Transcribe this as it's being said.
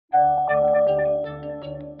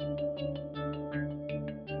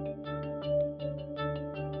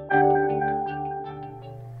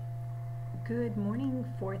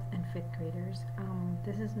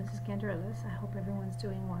Mrs. Ganderellis. I hope everyone's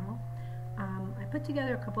doing well. I put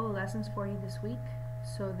together a couple of lessons for you this week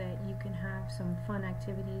so that you can have some fun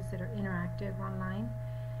activities that are interactive online,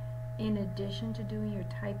 in addition to doing your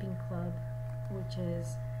typing club, which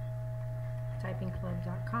is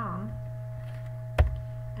typingclub.com,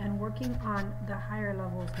 and working on the higher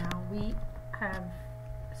levels. Now, we have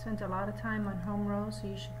spent a lot of time on home rows, so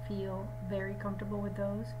you should feel very comfortable with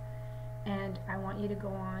those, and I want you to go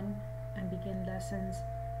on and begin lessons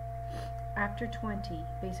after 20,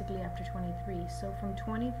 basically after 23. So from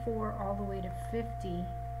 24 all the way to 50,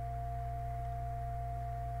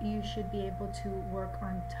 you should be able to work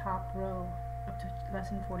on top row up to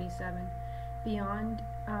lesson 47. Beyond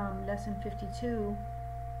lesson 52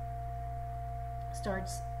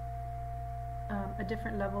 starts a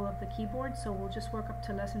different level of the keyboard, so we'll just work up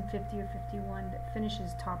to lesson 50 or 51 that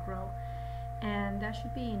finishes top row, and that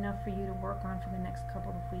should be enough for you to work on for the next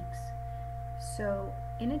couple of weeks. So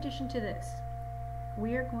in addition to this,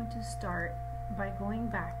 we are going to start by going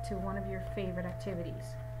back to one of your favorite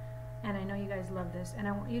activities, and I know you guys love this, and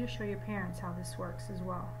I want you to show your parents how this works as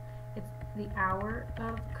well. It's the hour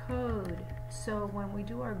of code. So when we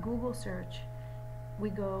do our Google search,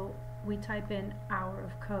 we type in hour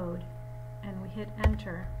of code and we hit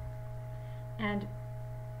enter, and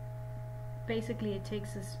basically it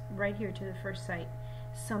takes us right here to the first site.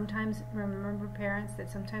 Sometimes, remember parents, that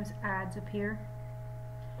sometimes ads appear.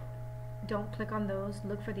 Don't click on those.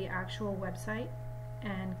 Look for the actual website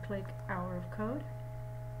and click hour of code,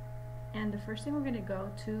 and the first thing we're going to go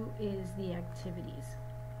to is the activities.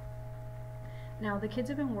 Now, the kids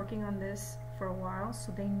have been working on this for a while,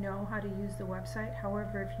 so they know how to use the website.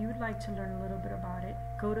 However, if you would like to learn a little bit about it,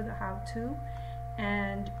 go to the how-to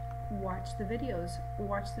and watch the videos.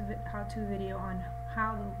 Watch the how-to video on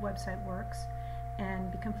how the website works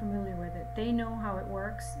and become familiar with it. They know how it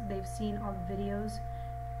works. They've seen all the videos.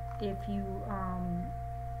 If you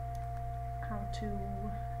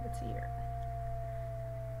let's see here.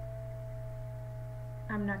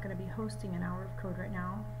 I'm not going to be hosting an hour of code right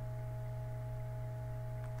now,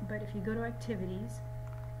 but if you go to activities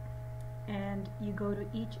and you go to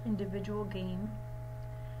each individual game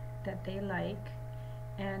that they like,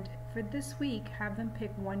 and for this week have them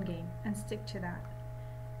pick one game and stick to that.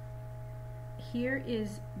 Here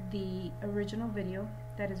is the original video.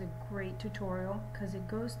 That is a great tutorial because it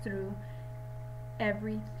goes through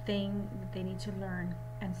everything that they need to learn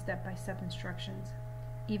and step-by-step instructions,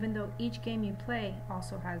 even though each game you play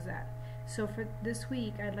also has that. So for this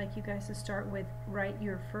week, I'd like you guys to start with write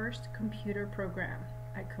your first computer program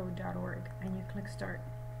at code.org, and you click start,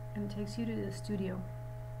 and it takes you to the studio,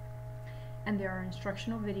 and there are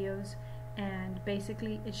instructional videos, and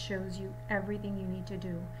basically it shows you everything you need to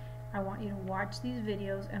do. I want you to watch these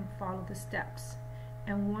videos and follow the steps,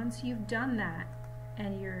 and once you've done that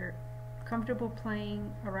and you're comfortable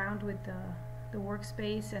playing around with the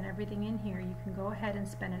workspace and everything in here, you can go ahead and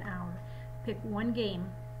spend an hour. Pick one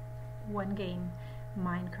game.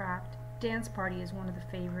 Minecraft, Dance Party is one of the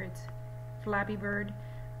favorites, Flappy Bird,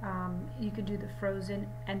 you could do the Frozen,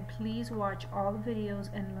 and please watch all the videos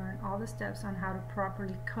and learn all the steps on how to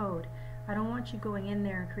properly code. I don't want you going in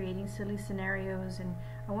there and creating silly scenarios, and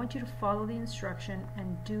I want you to follow the instruction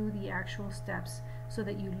and do the actual steps so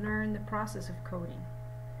that you learn the process of coding.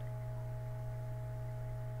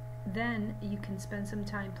 Then you can spend some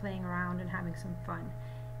time playing around and having some fun.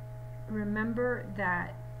 Remember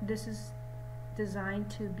that this is designed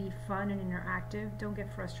to be fun and interactive. Don't get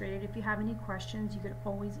frustrated. If you have any questions, you can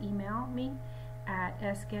always email me at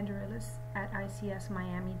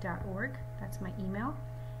sganderellis@icsmiami.org. That's my email,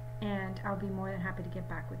 and I'll be more than happy to get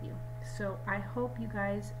back with you. So I hope you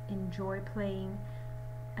guys enjoy playing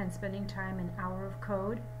and spending time in Hour of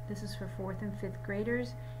Code. This is for 4th and 5th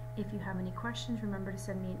graders. If you have any questions, remember to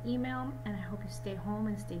send me an email, and I hope you stay home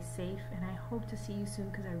and stay safe, and I hope to see you soon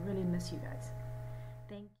because I really miss you guys.